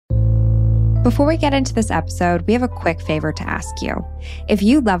Before we get into this episode, we have a quick favor to ask you. If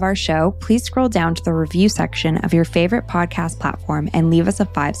you love our show, please scroll down to the review section of your favorite podcast platform and leave us a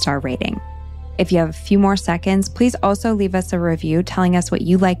 5-star rating. If you have a few more seconds, please also leave us a review telling us what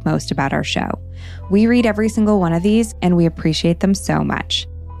you like most about our show. We read every single one of these, and we appreciate them so much.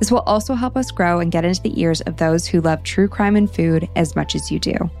 This will also help us grow and get into the ears of those who love true crime and food as much as you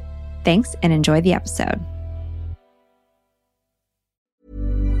do. Thanks, and enjoy the episode.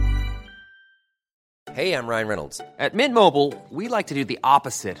 Hey, I'm Ryan Reynolds. At Mint Mobile, we like to do the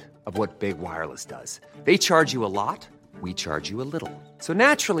opposite of what Big Wireless does. They charge you a lot, we charge you a little. So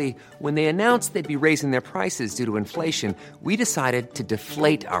naturally, when they announced they'd be raising their prices due to inflation, we decided to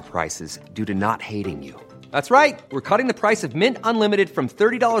deflate our prices due to not hating you. That's right. We're cutting the price of Mint Unlimited from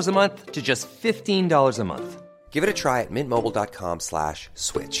 $30 a month to just $15 a month. Give it a try at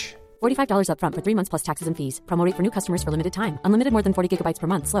mintmobile.com/switch. $45 up front for 3 months plus taxes and fees. Promo rate for new customers for limited time. Unlimited more than 40 gigabytes per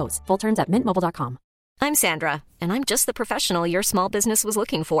month. Slows full terms at mintmobile.com. I'm Sandra, and I'm just the professional your small business was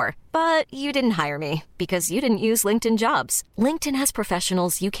looking for. But you didn't hire me because you didn't use LinkedIn Jobs. LinkedIn has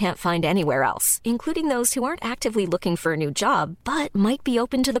professionals you can't find anywhere else, including those who aren't actively looking for a new job, but might be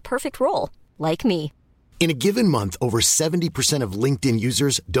open to the perfect role, like me. In a given month, over 70% of LinkedIn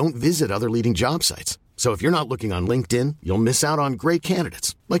users don't visit other leading job sites. So if you're not looking on LinkedIn, you'll miss out on great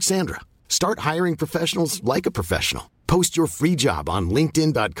candidates like Sandra. Start hiring professionals like a professional. Post your free job on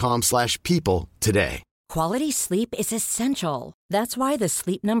linkedin.com/people today. Quality sleep is essential. That's why the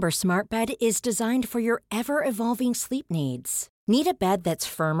Sleep Number Smart Bed is designed for your ever-evolving sleep needs. Need a bed that's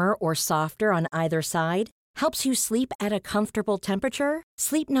firmer or softer on either side? Helps you sleep at a comfortable temperature?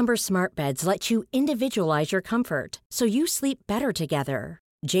 Sleep Number Smart Beds let you individualize your comfort, so you sleep better together.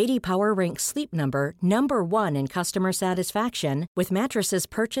 J.D. Power ranks Sleep Number number 1 in customer satisfaction with mattresses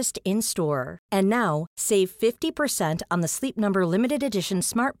purchased in-store. And now, save 50% on the Sleep Number Limited Edition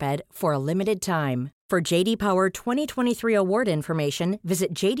Smart Bed for a limited time. For J.D. Power 2023 award information,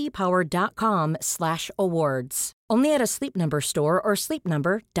 visit jdpower.com/awards. Only at a Sleep Number store or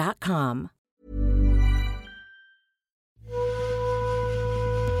sleepnumber.com.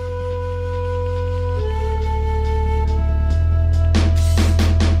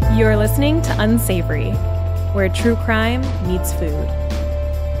 You're listening to Unsavory, where true crime meets food.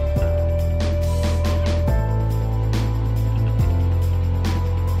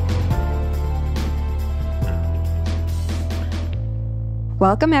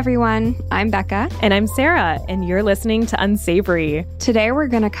 Welcome, everyone. I'm Becca. And I'm Sarah, and you're listening to Unsavory. Today, we're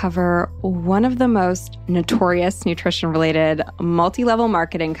going to cover one of the most notorious nutrition-related multi-level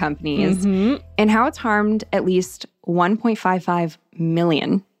marketing companies and how it's harmed at least 1.55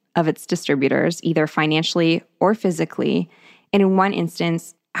 million of its distributors, either financially or physically, and in one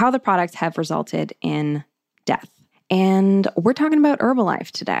instance, how the products have resulted in death. And we're talking about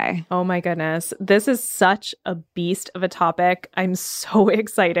Herbalife today. Oh my goodness. This is such a beast of a topic. I'm so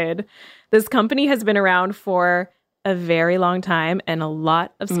excited. This company has been around for a very long time, and a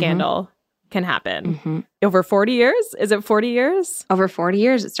lot of scandal can happen. Over 40 years? Is it 40 years? Over 40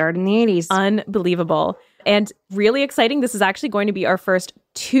 years. It started in the 80s. Unbelievable. And really exciting. This is actually going to be our first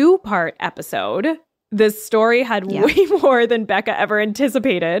 2-part episode. This story had way more than Becca ever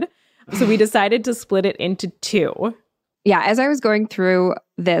anticipated. So we decided to split it into 2. Yeah, as I was going through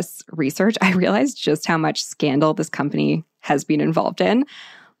this research, I realized just how much scandal this company has been involved in.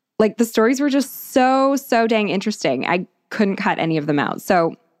 Like, the stories were just so dang interesting. I couldn't cut any of them out.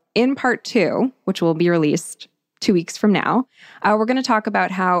 So in part 2, which will be released 2 weeks from now, we're going to talk about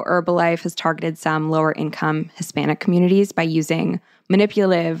how Herbalife has targeted some lower-income Hispanic communities by using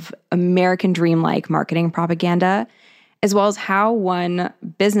manipulative, American dream-like marketing propaganda, as well as how one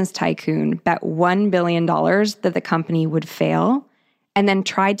business tycoon bet $1 billion that the company would fail, and then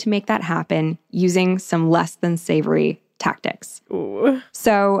tried to make that happen using some less than savory tactics. Ooh.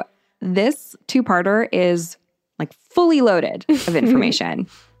 So this 2-parter is like fully loaded of information.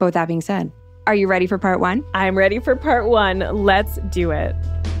 But with that being said, are you ready for part 1? I'm ready for part 1. Let's do it.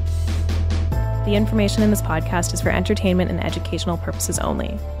 The information in this podcast is for entertainment and educational purposes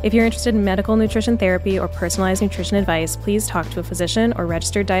only. If you're interested in medical nutrition therapy or personalized nutrition advice, please talk to a physician or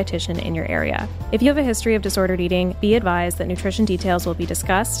registered dietitian in your area. If you have a history of disordered eating, be advised that nutrition details will be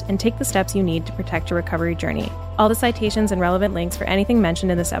discussed, and take the steps you need to protect your recovery journey. All the citations and relevant links for anything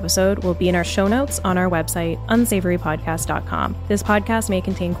mentioned in this episode will be in our show notes on our website, unsavorypodcast.com. This podcast may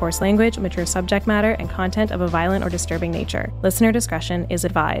contain coarse language, mature subject matter, and content of a violent or disturbing nature. Listener discretion is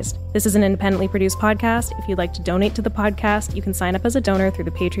advised. This is an independently produced podcast. If you'd like to donate to the podcast, you can sign up as a donor through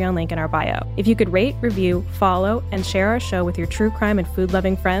the Patreon link in our bio. If you could rate, review, follow, and share our show with your true crime and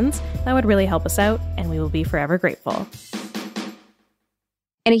food-loving friends, that would really help us out, and we will be forever grateful.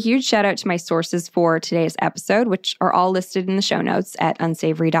 And a huge shout out to my sources for today's episode, which are all listed in the show notes at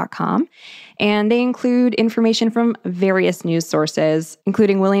unsavory.com. And they include information from various news sources,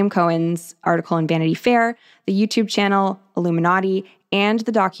 including William Cohen's article in Vanity Fair, the YouTube channel Illuminati, and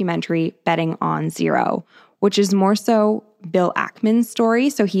the documentary Betting on Zero, which is more so Bill Ackman's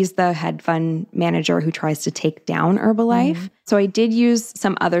story. So he's the hedge fund manager who tries to take down Herbalife. So I did use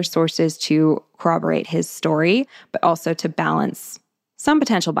some other sources to corroborate his story, but also to balance some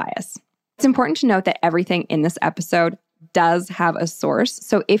potential bias. It's important to note that everything in this episode does have a source.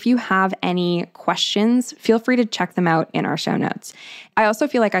 So if you have any questions, feel free to check them out in our show notes. I also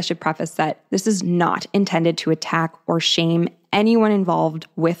feel like I should preface that this is not intended to attack or shame anyone involved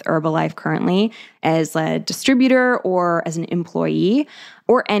with Herbalife currently as a distributor or as an employee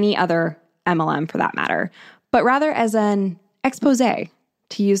or any other MLM for that matter, but rather as an expose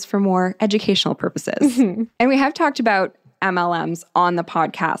to use for more educational purposes. And we have talked about MLMs on the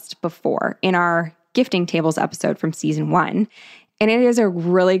podcast before in our gifting tables episode from season 1. And it is a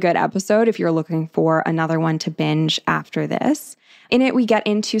really good episode if you're looking for another one to binge after this. In it, we get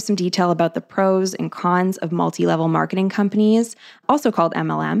into some detail about the pros and cons of multi-level marketing companies, also called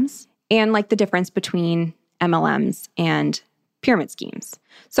MLMs, and like the difference between MLMs and pyramid schemes.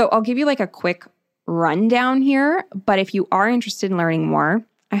 So I'll give you like a quick rundown here, but if you are interested in learning more,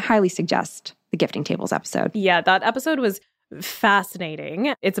 I highly suggest the gifting tables episode. Yeah, that episode was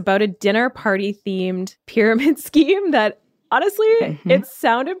fascinating. It's about a dinner party themed pyramid scheme that honestly, it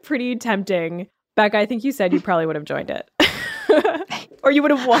sounded pretty tempting. Becca, I think you said you probably would have joined it. Or you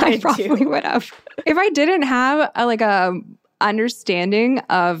would have wanted to. I probably would have. If I didn't have a understanding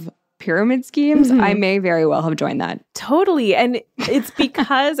of pyramid schemes, I may very well have joined that. Totally. And it's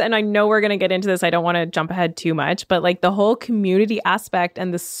because, and I know we're going to get into this, I don't want to jump ahead too much, but like the whole community aspect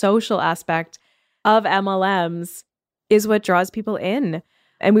and the social aspect of MLMs is what draws people in.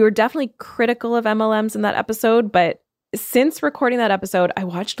 And we were definitely critical of MLMs in that episode, but since recording that episode, I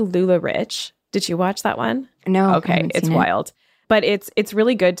watched LuLaRich. Did you watch that one? No. Okay, it's wild. But it's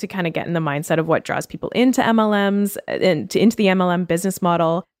really good to kind of get in the mindset of what draws people into MLMs and into the MLM business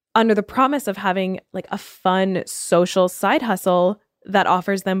model under the promise of having like a fun social side hustle that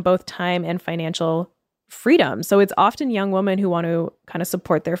offers them both time and financial freedom. So it's often young women who want to kind of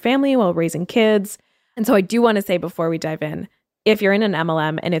support their family while raising kids. And so I do want to say before we dive in, if you're in an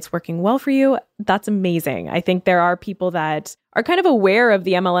MLM and it's working well for you, that's amazing. I think there are people that are kind of aware of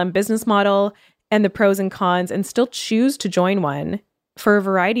the MLM business model and the pros and cons and still choose to join one for a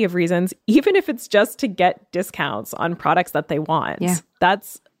variety of reasons, even if it's just to get discounts on products that they want. Yeah.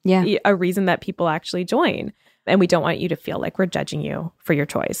 That's a reason that people actually join. And we don't want you to feel like we're judging you for your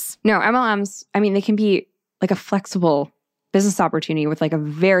choice. No, MLMs, I mean, they can be like a flexible business opportunity with like a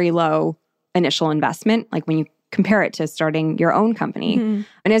very low initial investment, like when you compare it to starting your own company.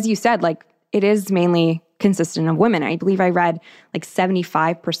 And as you said, like it is mainly consistent of women. I believe I read like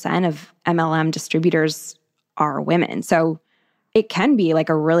 75% of MLM distributors are women. So it can be like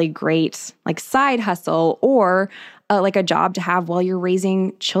a really great like side hustle or like a job to have while you're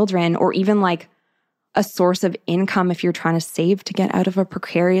raising children, or even like a source of income if you're trying to save to get out of a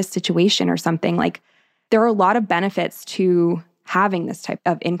precarious situation or something. Like there are a lot of benefits to having this type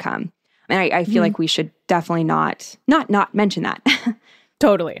of income. And I feel like we should definitely not mention that.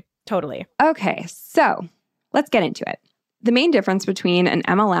 Totally. Okay, so let's get into it. The main difference between an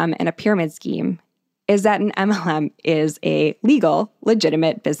MLM and a pyramid scheme is that an MLM is a legal,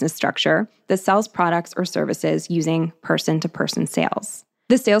 legitimate business structure that sells products or services using person-to-person sales.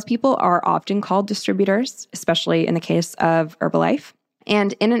 The salespeople are often called distributors, especially in the case of Herbalife.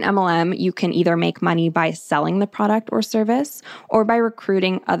 And in an MLM, you can either make money by selling the product or service or by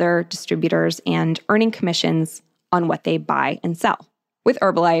recruiting other distributors and earning commissions on what they buy and sell. With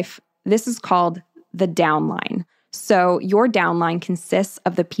Herbalife, this is called the downline. So your downline consists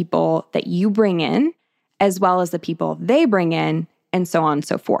of the people that you bring in, as well as the people they bring in, and so on and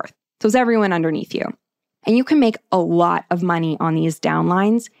so forth. So it's everyone underneath you. And you can make a lot of money on these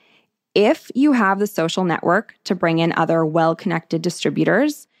downlines if you have the social network to bring in other well-connected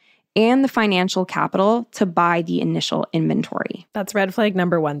distributors and the financial capital to buy the initial inventory. That's red flag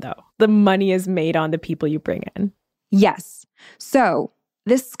number 1, though. The money is made on the people you bring in. Yes. So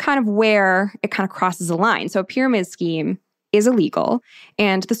this is kind of where it kind of crosses a line. So a pyramid scheme is illegal,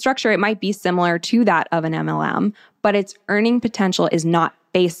 and the structure, it might be similar to that of an MLM, but its earning potential is not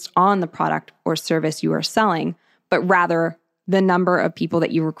based on the product or service you are selling, but rather the number of people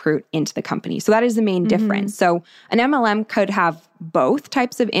that you recruit into the company. So that is the main difference. So an MLM could have both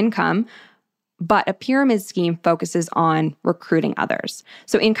types of income, But a pyramid scheme focuses on recruiting others.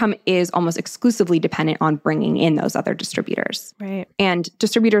 So income is almost exclusively dependent on bringing in those other distributors. Right. And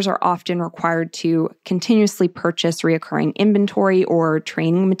distributors are often required to continuously purchase reoccurring inventory or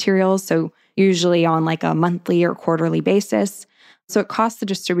training materials. So usually on like a monthly or quarterly basis. So it costs the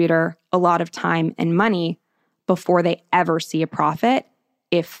distributor a lot of time and money before they ever see a profit,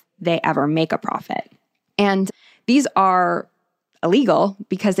 if they ever make a profit. And these are illegal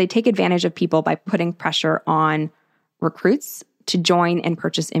because they take advantage of people by putting pressure on recruits to join and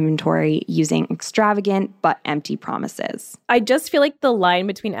purchase inventory using extravagant but empty promises. I just feel like the line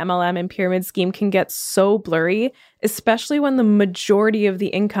between MLM and pyramid scheme can get so blurry, especially when the majority of the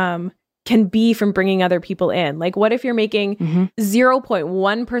income can be from bringing other people in. Like, what if you're making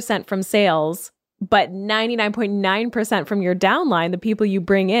 0.1% from sales, but 99.9% from your downline, the people you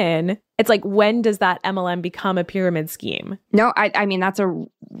bring in? It's like, when does that MLM become a pyramid scheme? No, I mean, that's a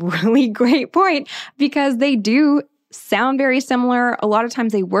really great point because they do sound very similar. A lot of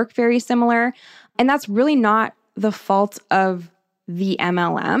times they work very similar. And that's really not the fault of the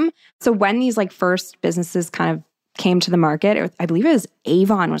MLM. So when these like first businesses kind of came to the market, I believe it was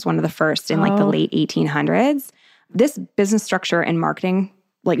Avon was one of the first in like the late 1800s. This business structure and marketing,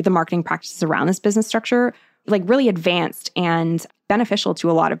 like the marketing practices around this business structure, like really advanced and beneficial to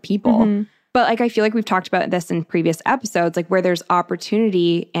a lot of people. But like I feel like we've talked about this in previous episodes, like where there's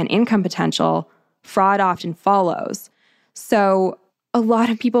opportunity and income potential, fraud often follows. So a lot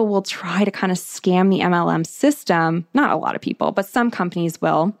of people will try to kind of scam the MLM system. Not a lot of people, but some companies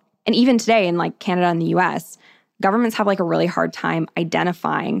will. And even today in like Canada and the US, governments have like a really hard time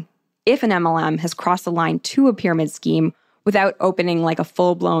identifying if an MLM has crossed the line to a pyramid scheme without opening like a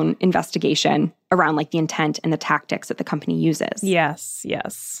full-blown investigation around like the intent and the tactics that the company uses. Yes.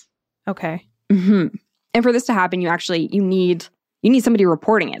 Okay. And for this to happen, you need somebody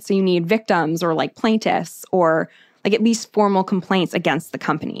reporting it. So you need victims or like plaintiffs or like at least formal complaints against the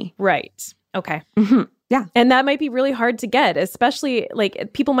company. Right. Okay. Yeah. And that might be really hard to get, especially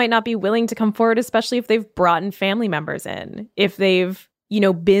like people might not be willing to come forward, especially if they've brought in family members in, if they've,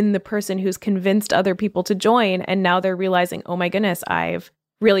 been the person who's convinced other people to join. And now they're realizing, oh my goodness, I've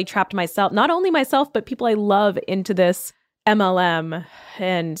really trapped myself, not only myself, but people I love into this MLM.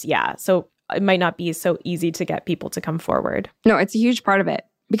 And yeah, so it might not be so easy to get people to come forward. No, it's a huge part of it.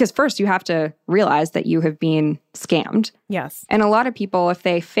 Because first you have to realize that you have been scammed. Yes. And a lot of people, if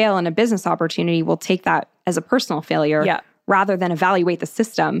they fail in a business opportunity, will take that as a personal failure rather than evaluate the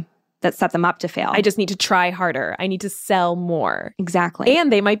system that set them up to fail. I just need to try harder. I need to sell more. Exactly.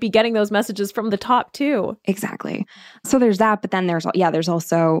 And they might be getting those messages from the top too. Exactly. So there's that, but then there's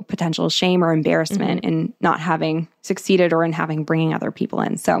also potential shame or embarrassment in not having succeeded or in having bringing other people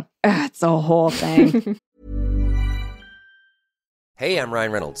in. So it's a whole thing. Hey, I'm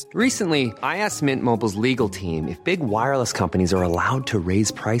Ryan Reynolds. Recently, I asked Mint Mobile's legal team if big wireless companies are allowed to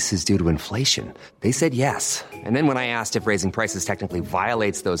raise prices due to inflation. They said yes. And then when I asked if raising prices technically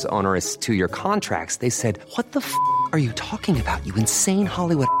violates those onerous 2-year contracts, they said, "What the f*** are you talking about, you insane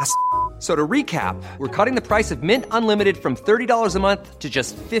Hollywood ass f- So to recap, we're cutting the price of Mint Unlimited from $30 a month to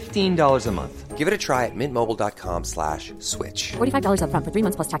just $15 a month. Give it a try at mintmobile.com/switch. $45 up front for 3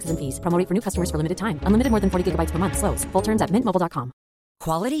 months plus taxes and fees. Promo rate for new customers for limited time. Unlimited more than 40 gigabytes per month. Slows full terms at mintmobile.com.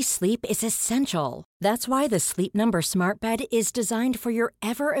 Quality sleep is essential. That's why the Sleep Number Smart Bed is designed for your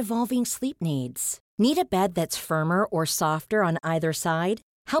ever-evolving sleep needs. Need a bed that's firmer or softer on either side?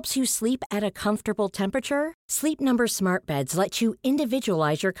 Helps you sleep at a comfortable temperature? Sleep Number Smart Beds let you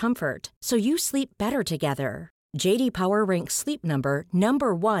individualize your comfort, so you sleep better together. J.D. Power ranks Sleep Number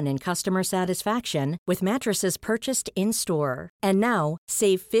number 1 in customer satisfaction with mattresses purchased in-store. And now,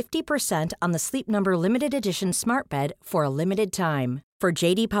 save 50% on the Sleep Number Limited Edition Smart Bed for a limited time. For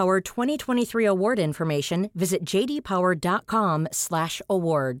J.D. Power 2023 award information, visit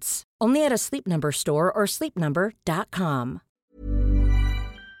jdpower.com/awards. Only at a Sleep Number store or sleepnumber.com.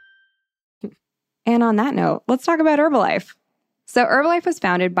 And on that note, let's talk about Herbalife. So Herbalife was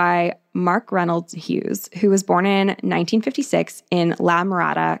founded by Mark Reynolds Hughes, who was born in 1956 in La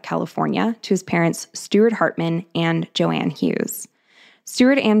Mirada, California, to his parents Stuart Hartman and Joanne Hughes.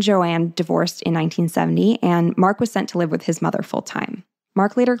 Stuart and Joanne divorced in 1970, and Mark was sent to live with his mother full-time.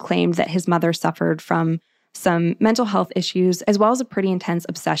 Mark later claimed that his mother suffered from some mental health issues, as well as a pretty intense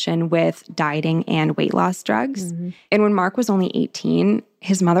obsession with dieting and weight loss drugs. And when Mark was only 18,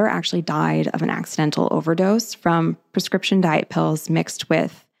 his mother actually died of an accidental overdose from prescription diet pills mixed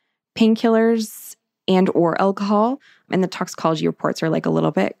with painkillers and or alcohol. And the toxicology reports are like a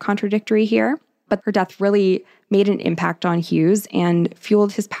little bit contradictory here. But her death really made an impact on Hughes and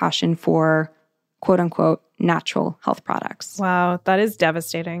fueled his passion for, quote unquote, natural health products. Wow, that is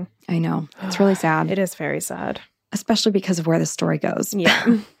devastating. I know. It's really sad. It is very sad. Especially because of where the story goes.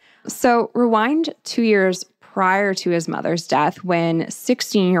 Yeah. So rewind 2 years prior to his mother's death, when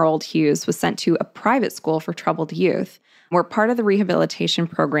 16-year-old Hughes was sent to a private school for troubled youth, where part of the rehabilitation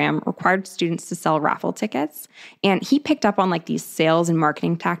program required students to sell raffle tickets. And he picked up on like these sales and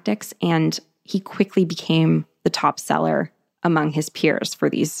marketing tactics, and he quickly became the top seller among his peers for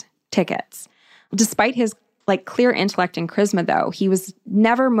these tickets. Despite his like clear intellect and charisma, though, he was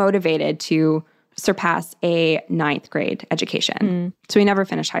never motivated to surpass a 9th grade education. So he never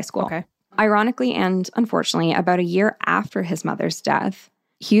finished high school. Okay. Ironically and unfortunately, about a year after his mother's death,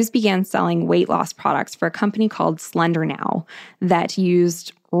 Hughes began selling weight loss products for a company called Slender Now that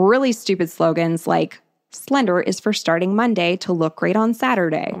used really stupid slogans like, "Slender is for starting Monday to look great on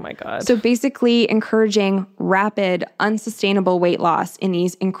Saturday." Oh my God. So basically encouraging rapid, unsustainable weight loss in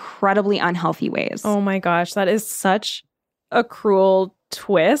these incredibly unhealthy ways. Oh my gosh, that is such a cruel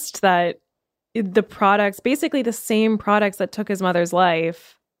twist that the products, basically the same products that took his mother's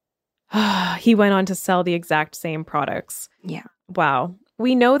life, he went on to sell the exact same products. Yeah. Wow.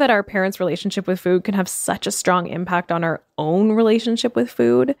 We know that our parents' relationship with food can have such a strong impact on our own relationship with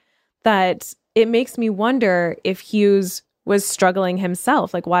food that it makes me wonder if Hughes was struggling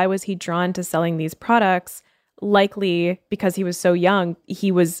himself. Like, why was he drawn to selling these products? Likely because he was so young,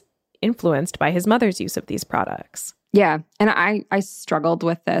 he was influenced by his mother's use of these products. Yeah. And I struggled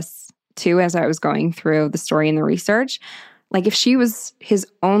with this too as I was going through the story and the research. Like, if she was his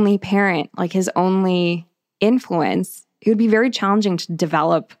only parent, like his only influence, it would be very challenging to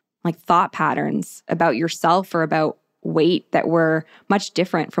develop like thought patterns about yourself or about weight that were much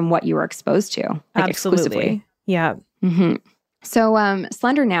different from what you were exposed to, like exclusively. Yeah. Mm-hmm. So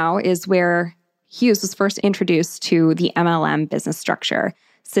Slender Now is where Hughes was first introduced to the MLM business structure,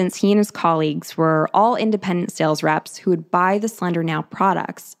 since he and his colleagues were all independent sales reps who would buy the Slender Now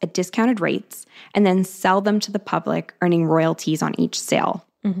products at discounted rates and then sell them to the public, earning royalties on each sale.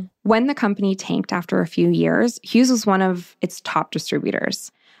 Mm-hmm. When the company tanked after a few years, Hughes was one of its top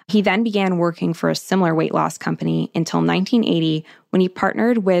distributors. He then began working for a similar weight loss company until 1980, when he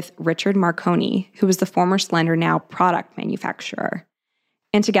partnered with Richard Marconi, who was the former Slender Now product manufacturer.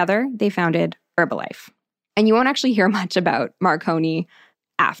 And together, they founded Herbalife. And you won't actually hear much about Marconi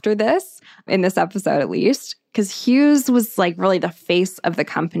after this, in this episode at least, because Hughes was like really the face of the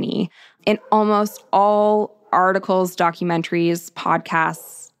company. In almost all articles, documentaries,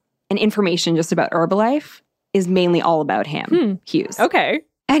 podcasts, and information just about Herbalife is mainly all about him, Hughes. Okay.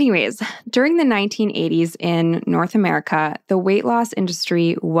 Anyways, during the 1980s in North America, the weight loss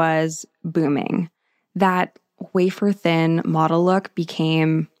industry was booming. That wafer-thin model look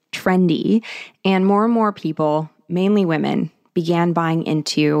became trendy, and more people, mainly women, began buying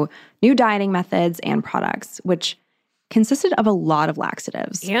into new dieting methods and products, which consisted of a lot of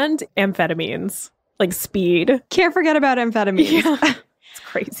laxatives. And amphetamines, like speed. Can't forget about amphetamines. Yeah. It's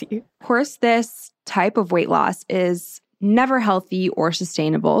crazy. Of course, this type of weight loss is never healthy or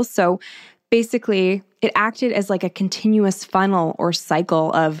sustainable. So basically, it acted as like a continuous funnel or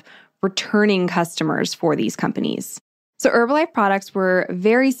cycle of returning customers for these companies. So Herbalife products were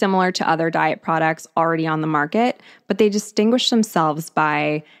very similar to other diet products already on the market, but they distinguished themselves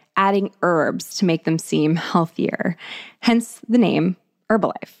by adding herbs to make them seem healthier. Hence the name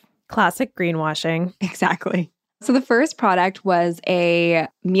Herbalife. Classic greenwashing. Exactly. So the first product was a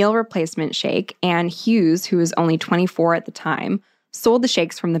meal replacement shake, and Hughes, who was only 24 at the time, sold the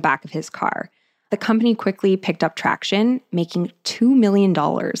shakes from the back of his car. The company quickly picked up traction, making $2 million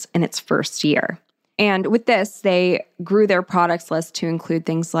in its first year. And with this, they grew their products list to include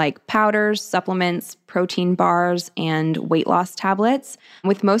things like powders, supplements, protein bars, and weight loss tablets,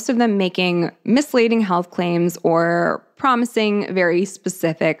 with most of them making misleading health claims or promising very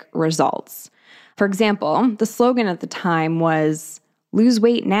specific results. For example, the slogan at the time was, "Lose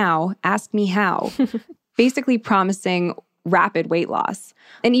weight now, ask me how," basically promising rapid weight loss.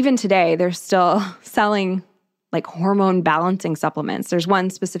 And even today, they're still selling like hormone balancing supplements. There's one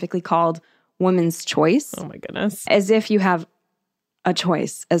specifically called Woman's Choice. Oh my goodness. As if you have a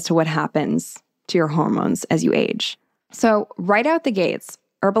choice as to what happens to your hormones as you age. So right out the gates,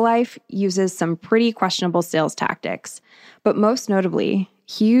 Herbalife uses some pretty questionable sales tactics, but most notably,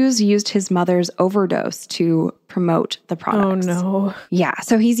 Hughes used his mother's overdose to promote the products. Oh no. Yeah,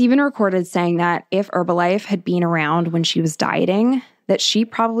 so he's even recorded saying that if Herbalife had been around when she was dieting, that she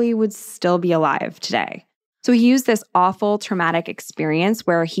probably would still be alive today. So he used this awful traumatic experience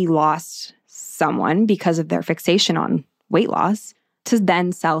where he lost someone because of their fixation on weight loss to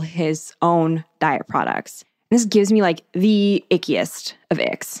then sell his own diet products. This gives me like the ickiest of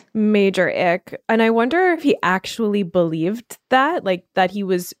icks. Major ick. And I wonder if he actually believed that, like that he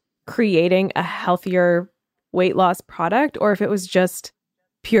was creating a healthier weight loss product, or if it was just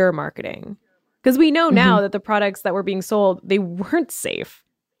pure marketing. Because we know now that the products that were being sold, they weren't safe.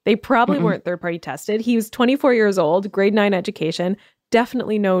 They probably weren't third-party tested. He was 24 years old, grade 9 education,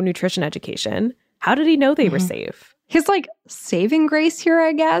 definitely no nutrition education. How did he know they were safe? His like saving grace here,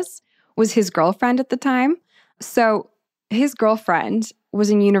 I guess, was his girlfriend at the time. So his girlfriend was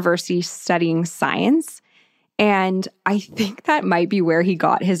in university studying science. And I think that might be where he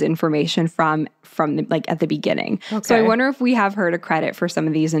got his information from the, like at the beginning. Okay. So I wonder if we have her to credit for some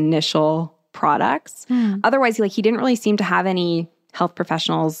of these initial products. Otherwise, he didn't really seem to have any health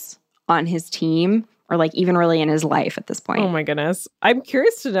professionals on his team or like even really in his life at this point. Oh my goodness. I'm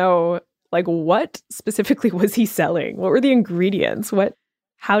curious to know, like, what specifically was he selling? What were the ingredients?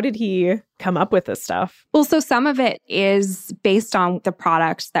 How did he come up with this stuff? Well, so some of it is based on the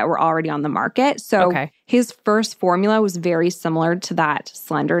products that were already on the market. So his first formula was very similar to that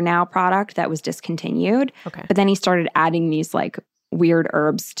Slender Now product that was discontinued. Okay. But then he started adding these like weird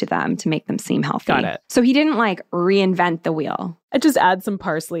herbs to them to make them seem healthy. Got it. So he didn't like reinvent the wheel. I just add some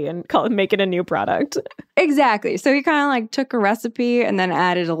parsley and make it a new product. Exactly. So he kind of like took a recipe and then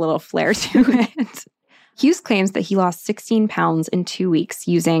added a little flair to it. Hughes claims that he lost 16 pounds in 2 weeks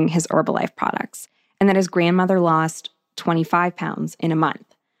using his Herbalife products, and that his grandmother lost 25 pounds in a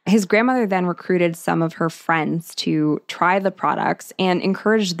month. His grandmother then recruited some of her friends to try the products and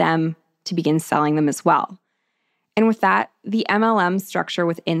encouraged them to begin selling them as well. And with that, the MLM structure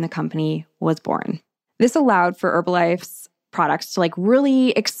within the company was born. This allowed for Herbalife's products to like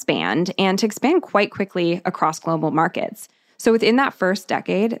really expand and to expand quite quickly across global markets. So within that first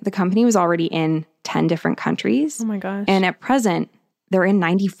decade, the company was already in 10 different countries. Oh my gosh. And at present, they're in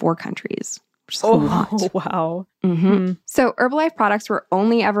 94 countries, which is a lot. Oh, wow. So Herbalife products were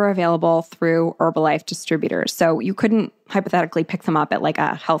only ever available through Herbalife distributors. So you couldn't hypothetically pick them up at like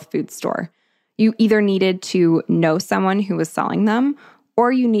a health food store. You either needed to know someone who was selling them,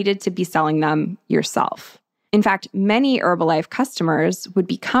 or you needed to be selling them yourself. In fact, many Herbalife customers would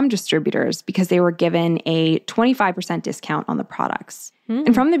become distributors because they were given a 25% discount on the products.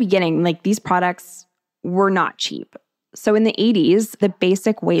 And from the beginning, like these products were not cheap. So in the 80s, the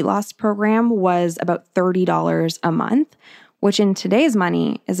basic weight loss program was about $30 a month, which in today's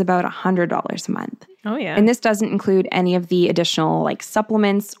money is about $100 a month. Oh, yeah. And this doesn't include any of the additional like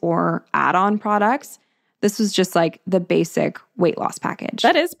supplements or add-on products. This was just like the basic weight loss package.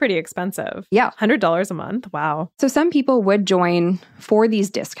 That is pretty expensive. Yeah. $100 a month. Wow. So some people would join for these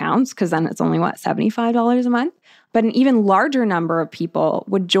discounts because then it's only, $75 a month? But an even larger number of people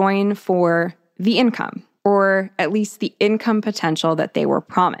would join for the income, or at least the income potential that they were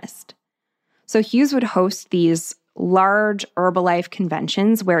promised. So Hughes would host these large Herbalife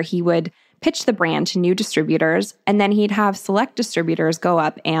conventions where he would pitch the brand to new distributors, and then he'd have select distributors go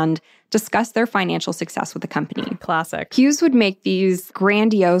up and discuss their financial success with the company. Classic. Hughes would make these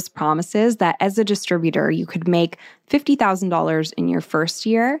grandiose promises that as a distributor, you could make $50,000 in your first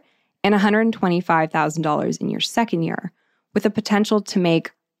year and $125,000 in your second year, with the potential to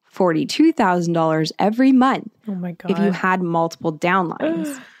make $42,000 every month. Oh my God. If you had multiple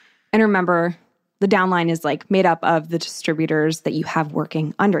downlines. And remember, the downline is like made up of the distributors that you have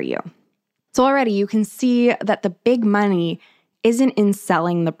working under you. So already you can see that the big money isn't in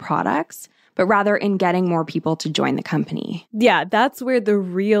selling the products, but rather in getting more people to join the company. Yeah, that's where the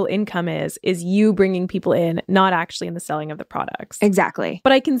real income is you bringing people in, not actually in the selling of the products. Exactly.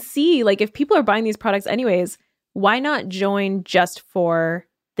 But I can see, like, if people are buying these products anyways, why not join just for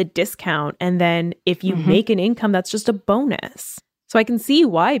the discount? And then if you make an income, that's just a bonus. So I can see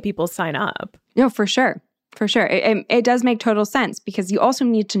why people sign up. No, for sure. For sure. It does make total sense because you also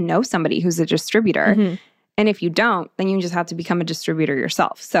need to know somebody who's a distributor. And if you don't, then you just have to become a distributor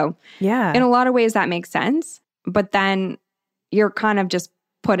yourself. So yeah, in a lot of ways that makes sense. But then you're kind of just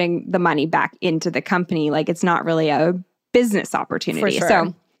putting the money back into the company. Like it's not really a business opportunity. For sure.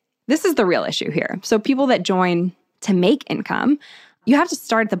 So this is the real issue here. So people that join to make income, you have to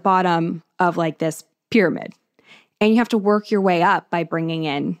start at the bottom of like this pyramid. And you have to work your way up by bringing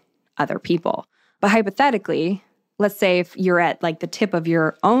in other people. But hypothetically, let's say if you're at like the tip of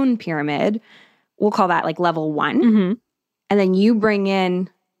your own pyramid, we'll call that like level 1. And then you bring in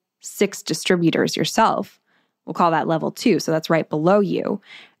 6 distributors yourself. We'll call that level 2. So that's right below you.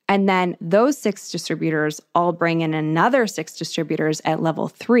 And then those 6 distributors all bring in another 6 distributors at level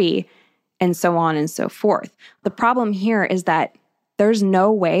 3, and so on and so forth. The problem here is that there's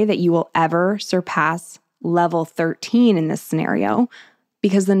no way that you will ever surpass level 13 in this scenario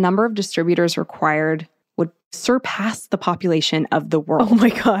because the number of distributors required would surpass the population of the world. Oh my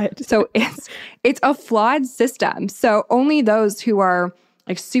God. So it's a flawed system. So only those who are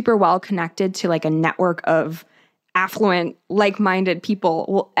like super well connected to like a network of affluent, like-minded people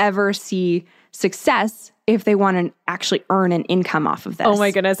will ever see success if they want to actually earn an income off of this. Oh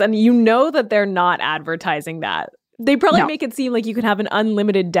my goodness. And you know that they're not advertising that. They probably make it seem like you can have an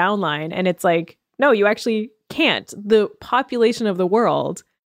unlimited downline. And it's like, no, you actually can't. The population of the world,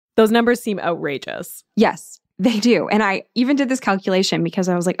 those numbers seem outrageous. Yes, they do. And I even did this calculation because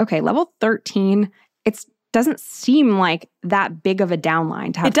I was like, okay, level 13, it doesn't seem like that big of a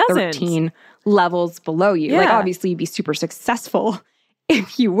downline to have 13 levels below you. Like, obviously, you'd be super successful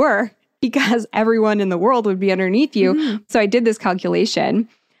if you were, because everyone in the world would be underneath you. Mm-hmm. So I did this calculation,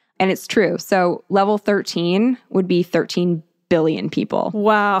 and it's true. So level 13 would be 13 billion people.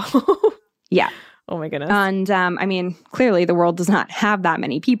 Wow. Yeah. Oh my goodness. And I mean, clearly the world does not have that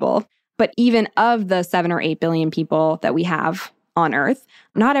many people. But even of the 7 or 8 billion people that we have on Earth,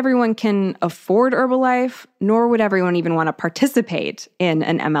 not everyone can afford Herbalife, nor would everyone even want to participate in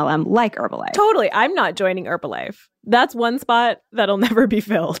an MLM like Herbalife. Totally. I'm not joining Herbalife. That's one spot that'll never be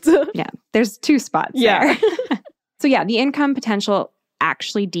filled. Yeah, there's 2 spots there. So yeah, the income potential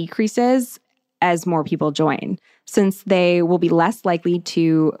actually decreases as more people join, since they will be less likely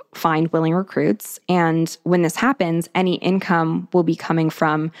to find willing recruits. And when this happens, any income will be coming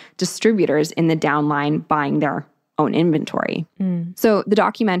from distributors in the downline buying their own inventory. So the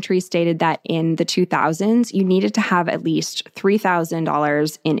documentary stated that in the 2000s, you needed to have at least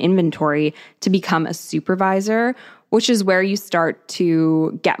 $3,000 in inventory to become a supervisor, which is where you start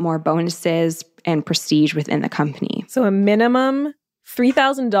to get more bonuses and prestige within the company. So a minimum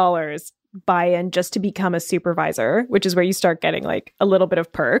 $3,000 buy-in just to become a supervisor, which is where you start getting like a little bit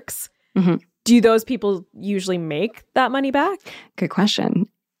of perks. Mm-hmm. Do those people usually make that money back? Good question.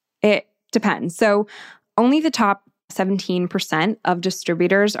 It depends. So only the top 17% of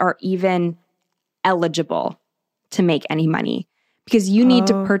distributors are even eligible to make any money, because you need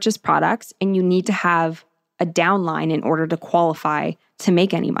to purchase products and you need to have a downline in order to qualify to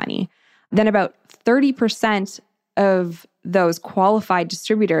make any money. Then about 30% of those qualified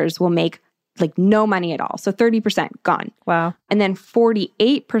distributors will make like no money at all. So 30% gone. Wow. And then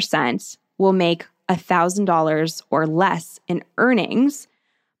 48% will make $1,000 or less in earnings.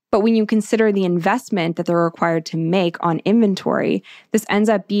 But when you consider the investment that they're required to make on inventory, this ends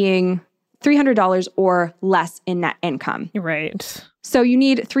up being $300 or less in net income. Right. So you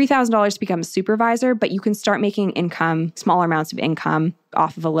need $3,000 to become a supervisor, but you can start making income, smaller amounts of income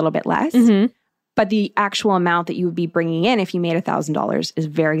off of a little bit less. Mm-hmm. But the actual amount that you would be bringing in if you made $1,000 is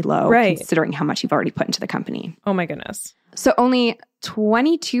very low, considering how much you've already put into the company. Oh my goodness. So only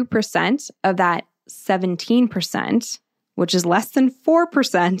 22% of that 17%, which is less than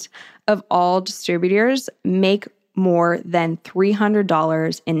 4% of all distributors, make more than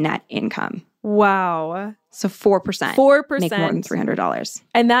 $300 in net income. Wow. So 4% make more than $300.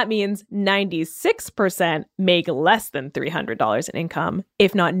 And that means 96% make less than $300 in income,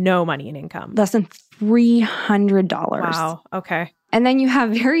 if not no money in income. Less than $300. Wow. Okay. And then you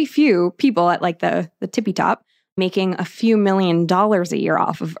have very few people at like the tippy top making a few $1 million a year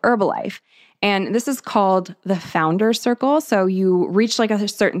off of Herbalife. And this is called the founder circle. So you reach like a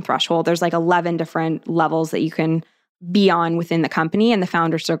certain threshold. There's like 11 different levels that you can be on within the company. And the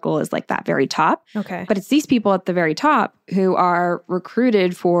founder circle is like that very top. Okay. But it's these people at the very top who are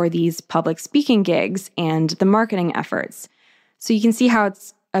recruited for these public speaking gigs and the marketing efforts. So you can see how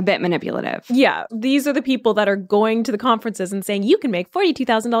it's a bit manipulative. Yeah. These are the people that are going to the conferences and saying, you can make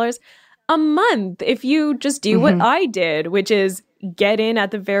 $42,000 a month if you just do what I did, which is get in at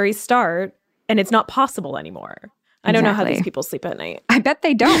the very start. And it's not possible anymore. I don't know how these people sleep at night. I bet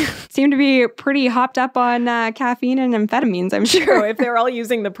they don't. Seem to be pretty hopped up on caffeine and amphetamines, I'm sure. If they're all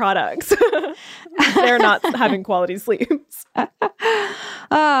using the products, they're not having quality sleeps.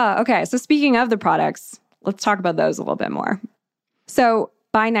 Okay, so speaking of the products, let's talk about those a little bit more. So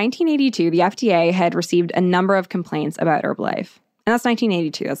by 1982, the FDA had received a number of complaints about Herbalife. And that's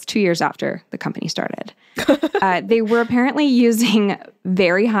 1982. That's 2 years after the company started. They were apparently using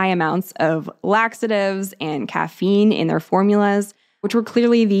very high amounts of laxatives and caffeine in their formulas, which were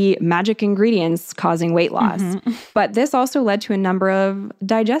clearly the magic ingredients causing weight loss. Mm-hmm. But this also led to a number of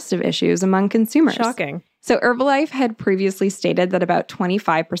digestive issues among consumers. Shocking. So Herbalife had previously stated that about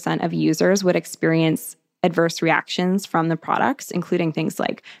 25% of users would experience adverse reactions from the products, including things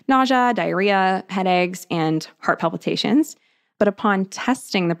like nausea, diarrhea, headaches, and heart palpitations. But upon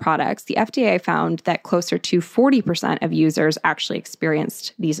testing the products, the FDA found that closer to 40% of users actually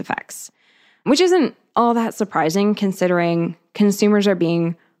experienced these effects, which isn't all that surprising considering consumers are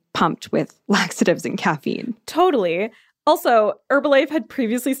being pumped with laxatives and caffeine. Totally. Also, Herbalife had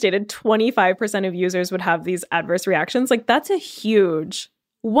previously stated 25% of users would have these adverse reactions. Like, that's a huge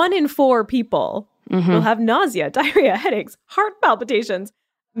 1 in 4 people will have nausea, diarrhea, headaches, heart palpitations.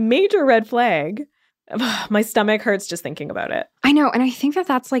 Major red flag. My stomach hurts just thinking about it. I know. And I think that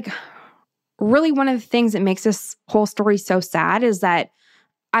that's like really one of the things that makes this whole story so sad is that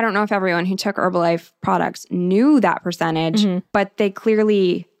I don't know if everyone who took Herbalife products knew that percentage, but they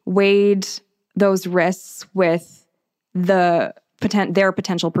clearly weighed those risks with their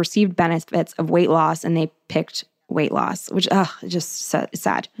potential perceived benefits of weight loss, and they picked weight loss, which just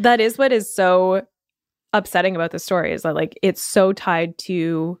sad. That is what is so upsetting about the story, is that like it's so tied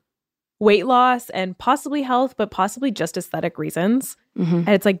to weight loss and possibly health, but possibly just aesthetic reasons. And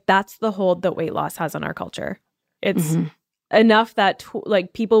it's like that's the hold that weight loss has on our culture. It's enough that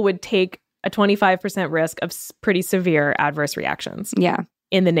like people would take a 25% risk of pretty severe adverse reactions. Yeah.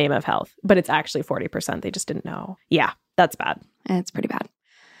 In the name of health, but it's actually 40%. They just didn't know. Yeah, that's bad. It's pretty bad.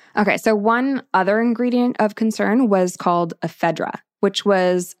 Okay, so one other ingredient of concern was called ephedra, which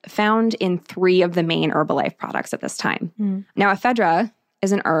was found in 3 of the main Herbalife products at this time. Now, ephedra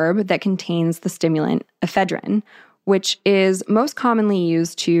is an herb that contains the stimulant ephedrine, which is most commonly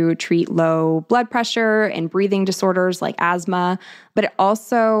used to treat low blood pressure and breathing disorders like asthma, but it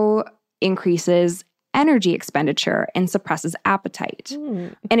also increases energy expenditure and suppresses appetite.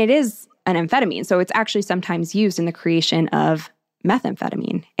 And it is an amphetamine, so it's actually sometimes used in the creation of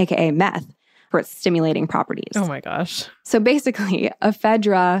methamphetamine, aka meth, for its stimulating properties. Oh my gosh. So basically,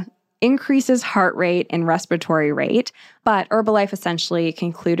 ephedra increases heart rate and respiratory rate, but Herbalife essentially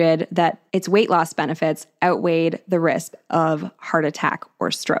concluded that its weight loss benefits outweighed the risk of heart attack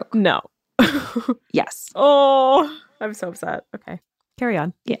or stroke. No. Yes. Oh, I'm so upset. Okay. Carry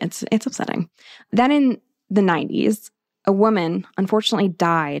on. Yeah, it's upsetting. Then in the 90s, a woman unfortunately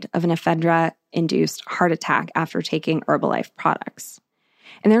died of an ephedra-induced heart attack after taking Herbalife products.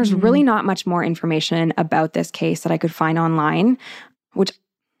 And there's really not much more information about this case that I could find online, which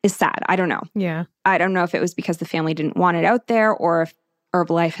is sad. I don't know. Yeah. I don't know if it was because the family didn't want it out there or if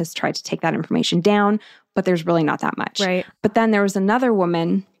Herbalife has tried to take that information down, but there's really not that much. Right. But then there was another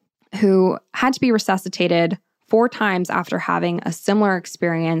woman who had to be resuscitated 4 times after having a similar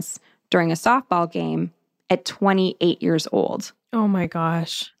experience during a softball game at 28 years old. Oh my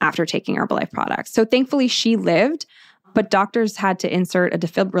gosh. After taking Herbalife products. So thankfully she lived, but doctors had to insert a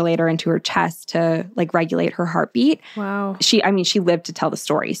defibrillator into her chest to like regulate her heartbeat. Wow. She lived to tell the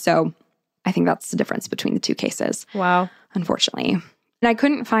story. So I think that's the difference between the 2 cases. Wow. Unfortunately. And I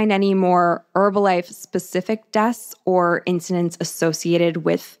couldn't find any more Herbalife specific deaths or incidents associated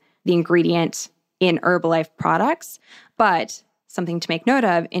with the ingredient in Herbalife products, but something to make note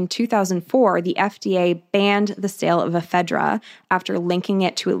of, in 2004, the FDA banned the sale of ephedra after linking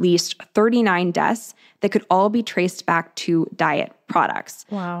it to at least 39 deaths that could all be traced back to diet products.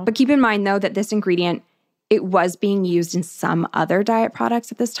 Wow. But keep in mind, though, that this ingredient, it was being used in some other diet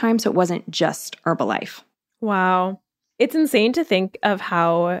products at this time, so it wasn't just Herbalife. Wow. It's insane to think of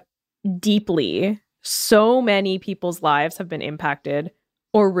how deeply so many people's lives have been impacted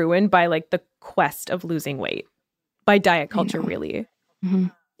or ruined by like the quest of losing weight. By diet culture, really.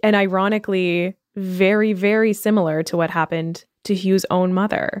 And ironically, very, very similar to what happened to Hugh's own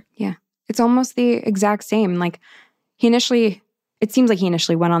mother. Yeah. It's almost the exact same. Like it seems like he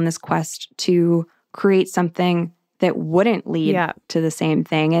initially went on this quest to create something that wouldn't lead to the same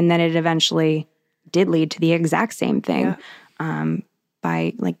thing. And then it eventually did lead to the exact same thing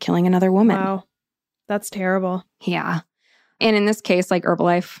by like killing another woman. Wow. That's terrible. Yeah. And in this case, like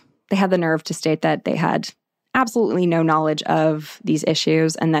Herbalife, they had the nerve to state that they had absolutely no knowledge of these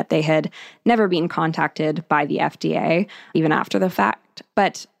issues and that they had never been contacted by the FDA, even after the fact.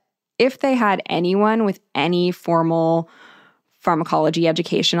 But if they had anyone with any formal pharmacology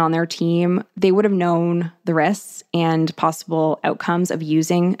education on their team, they would have known the risks and possible outcomes of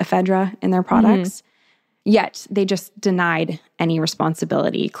using ephedra in their products. Yet they just denied any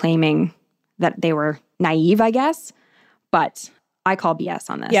responsibility, claiming that they were naive, I guess. But I call BS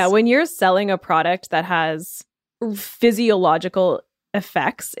on this. Yeah, when you're selling a product that has physiological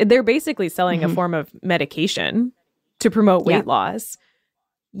effects, they're basically selling a form of medication to promote weight loss.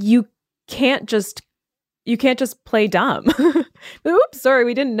 You can't just play dumb. Oops, sorry,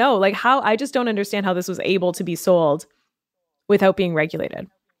 we didn't know. Like I just don't understand how this was able to be sold without being regulated.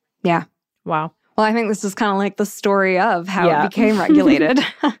 Yeah. Wow. Well, I think this is kind of like the story of how it became regulated.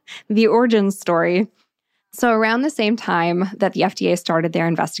 The origin story. So around the same time that the FDA started their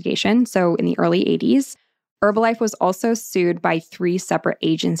investigation, so in the early 80s, Herbalife was also sued by 3 separate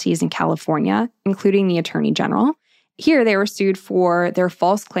agencies in California, including the Attorney General. here they were sued for their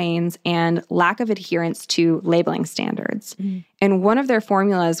false claims and lack of adherence to labeling standards. And one of their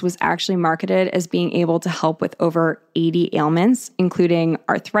formulas was actually marketed as being able to help with over 80 ailments, including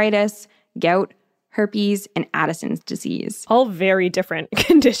arthritis, gout, herpes, and Addison's disease. All very different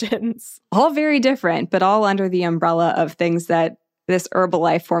conditions. All very different, but all under the umbrella of things that this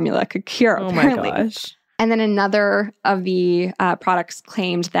Herbalife formula could cure, apparently. Oh my gosh. And then another of the products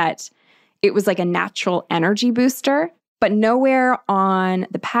claimed that it was like a natural energy booster, but nowhere on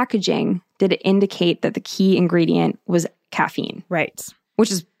the packaging did it indicate that the key ingredient was caffeine. Right.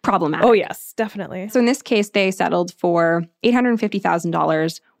 Which is problematic. Oh, yes, definitely. So in this case, they settled for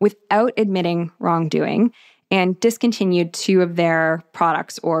 $850,000 without admitting wrongdoing and discontinued 2 of their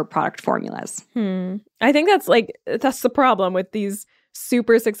products or product formulas. I think that's the problem with these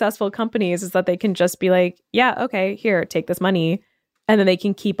super successful companies, is that they can just be like, yeah, okay, here, take this money. And then they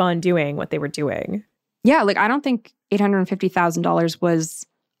can keep on doing what they were doing. Yeah, like I don't think $850,000 was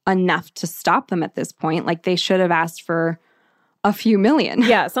enough to stop them at this point. Like they should have asked for a few million.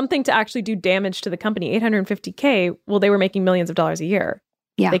 Yeah, something to actually do damage to the company. $850K, well, they were making millions of dollars a year.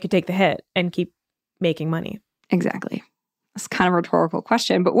 Yeah. They could take the hit and keep making money. Exactly. It's kind of a rhetorical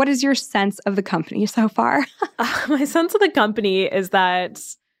question, but what is your sense of the company so far? My sense of the company is that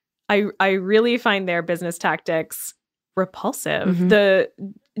I really find their business tactics repulsive.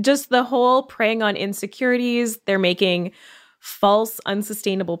 The whole preying on insecurities, they're making false,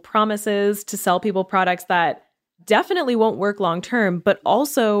 unsustainable promises to sell people products that definitely won't work long term, but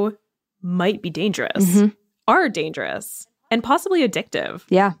also might be dangerous, are dangerous, and possibly addictive.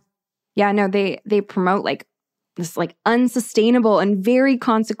 Yeah. Yeah, no, they promote like this like unsustainable and very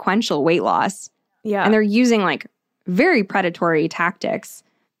consequential weight loss. Yeah. And they're using like very predatory tactics,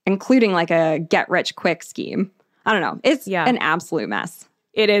 including like a get rich quick scheme. I don't know. It's an absolute mess.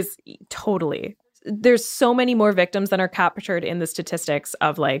 It is totally. There's so many more victims than are captured in the statistics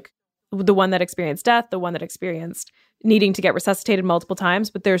of like the one that experienced death, the one that experienced needing to get resuscitated multiple times.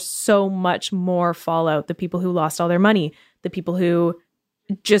 But there's so much more fallout. The people who lost all their money, the people who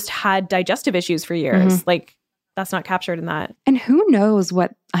just had digestive issues for years. Like that's not captured in that. And who knows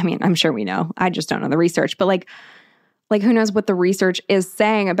what, I mean, I'm sure we know. I just don't know the research, but like who knows what the research is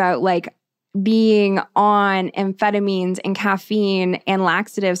saying about like being on amphetamines and caffeine and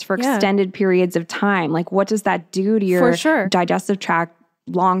laxatives for extended periods of time. Like what does that do to your digestive tract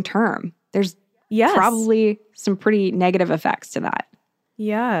long term? There's probably some pretty negative effects to that.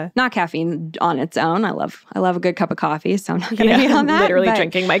 Yeah. Not caffeine on its own. I love a good cup of coffee, so I'm not going to hate on that. I'm literally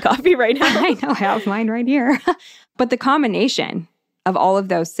drinking my coffee right now. I know, I have mine right here. But the combination of all of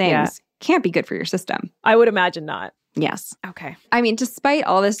those things can't be good for your system. I would imagine not. Yes. Okay. I mean, despite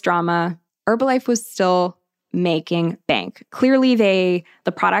all this drama, Herbalife was still making bank. Clearly,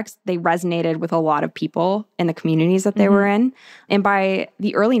 the products, they resonated with a lot of people in the communities that they were in. And by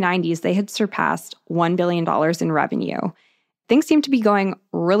the early 90s, they had surpassed $1 billion in revenue. Things seemed to be going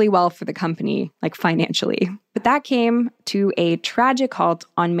really well for the company, like financially. But that came to a tragic halt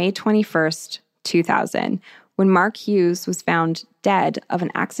on May 21st, 2000, when Mark Hughes was found dead of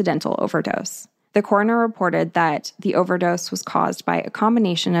an accidental overdose. The coroner reported that the overdose was caused by a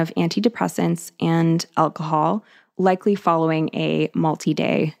combination of antidepressants and alcohol, likely following a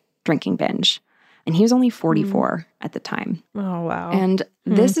multi-day drinking binge. And he was only 44 at the time. Oh, wow. And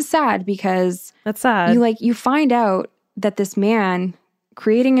this is sad because that's sad. You find out that this man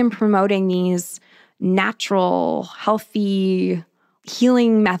creating and promoting these natural, healthy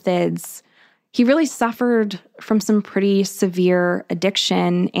healing methods, he really suffered from some pretty severe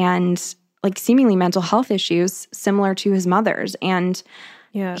addiction and like seemingly mental health issues similar to his mother's. And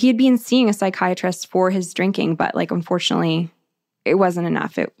he had been seeing a psychiatrist for his drinking, but like unfortunately it wasn't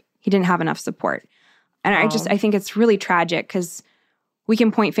enough. He didn't have enough support. And I think it's really tragic because we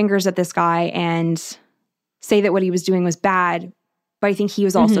can point fingers at this guy and say that what he was doing was bad, but I think he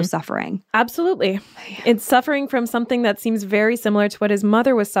was also suffering. Absolutely. It's suffering from something that seems very similar to what his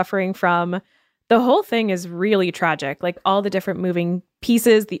mother was suffering from. The whole thing is really tragic. Like all the different moving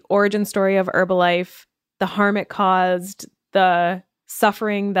pieces, the origin story of Herbalife, the harm it caused, the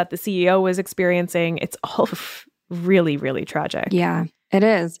suffering that the CEO was experiencing. It's all really, really tragic. Yeah, it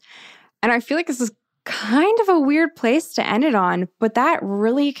is. And I feel like this is kind of a weird place to end it on, but that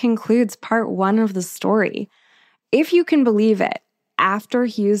really concludes part one of the story. If you can believe it, after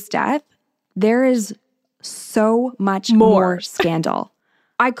Hughes' death, there is so much more scandal.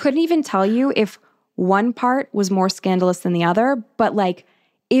 I couldn't even tell you if one part was more scandalous than the other, but like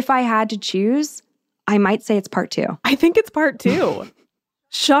if I had to choose, I might say it's part two. I think it's part two.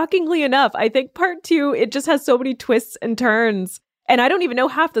 Shockingly enough, I think part two, it just has so many twists and turns. And I don't even know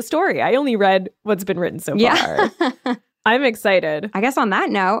half the story. I only read what's been written so far. I'm excited. I guess on that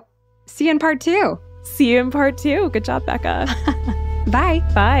note, see you in part 2. See you in part 2. Good job, Becca. Bye.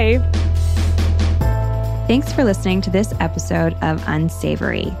 Bye. Thanks for listening to this episode of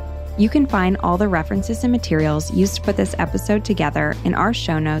Unsavory. You can find all the references and materials used to put this episode together in our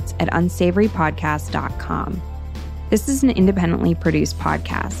show notes at unsavorypodcast.com. This is an independently produced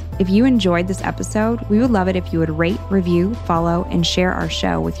podcast. If you enjoyed this episode, we would love it if you would rate, review, follow, and share our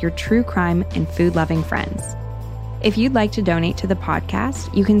show with your true crime and food-loving friends. If you'd like to donate to the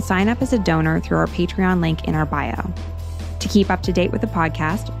podcast, you can sign up as a donor through our Patreon link in our bio. To keep up to date with the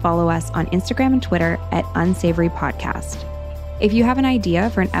podcast, follow us on Instagram and Twitter at Unsavory Podcast. If you have an idea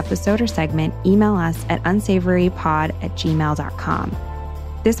for an episode or segment, email us at unsavorypod@gmail.com.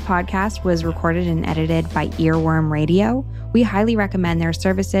 This podcast was recorded and edited by Earworm Radio. We highly recommend their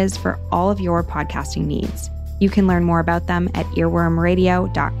services for all of your podcasting needs. You can learn more about them at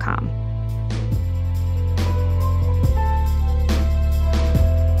earwormradio.com.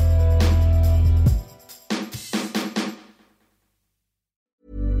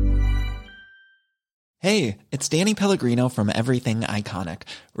 Hey, it's Danny Pellegrino from Everything Iconic.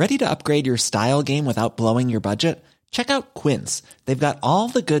 Ready to upgrade your style game without blowing your budget? Check out Quince. They've got all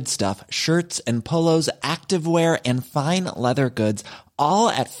the good stuff, shirts and polos, activewear, and fine leather goods, all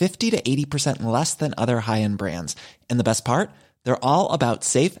at 50 to 80% less than other high-end brands. And the best part? They're all about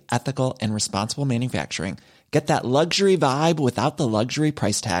safe, ethical, and responsible manufacturing. Get that luxury vibe without the luxury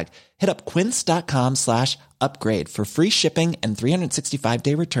price tag. Hit up quince.com/upgrade for free shipping and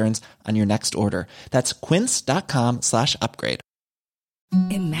 365-day returns on your next order. That's quince.com/upgrade.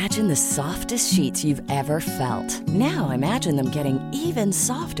 Imagine the softest sheets you've ever felt. Now imagine them getting even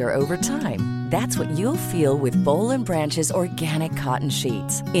softer over time. That's what you'll feel with Boll & Branch's organic cotton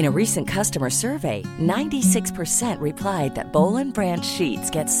sheets. In a recent customer survey, 96% replied that Boll & Branch sheets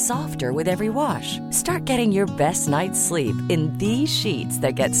get softer with every wash. Start getting your best night's sleep in these sheets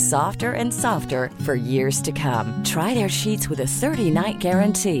that get softer and softer for years to come. Try their sheets with a 30-night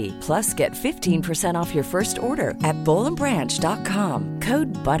guarantee. Plus, get 15% off your first order at bollandbranch.com.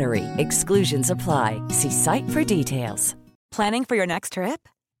 Code BUTTERY. Exclusions apply. See site for details. Planning for your next trip?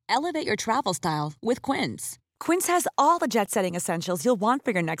 Elevate your travel style with Quince. Quince has all the jet-setting essentials you'll want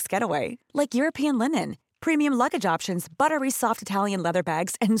for your next getaway, like European linen, premium luggage options, buttery soft Italian leather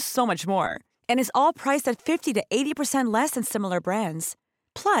bags, and so much more. And is all priced at 50 to 80% less than similar brands.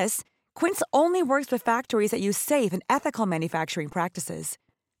 Plus, Quince only works with factories that use safe and ethical manufacturing practices.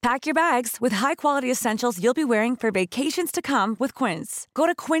 Pack your bags with high-quality essentials you'll be wearing for vacations to come with Quince. Go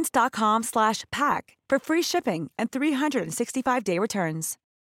to quince.com/pack for free shipping and 365-day returns.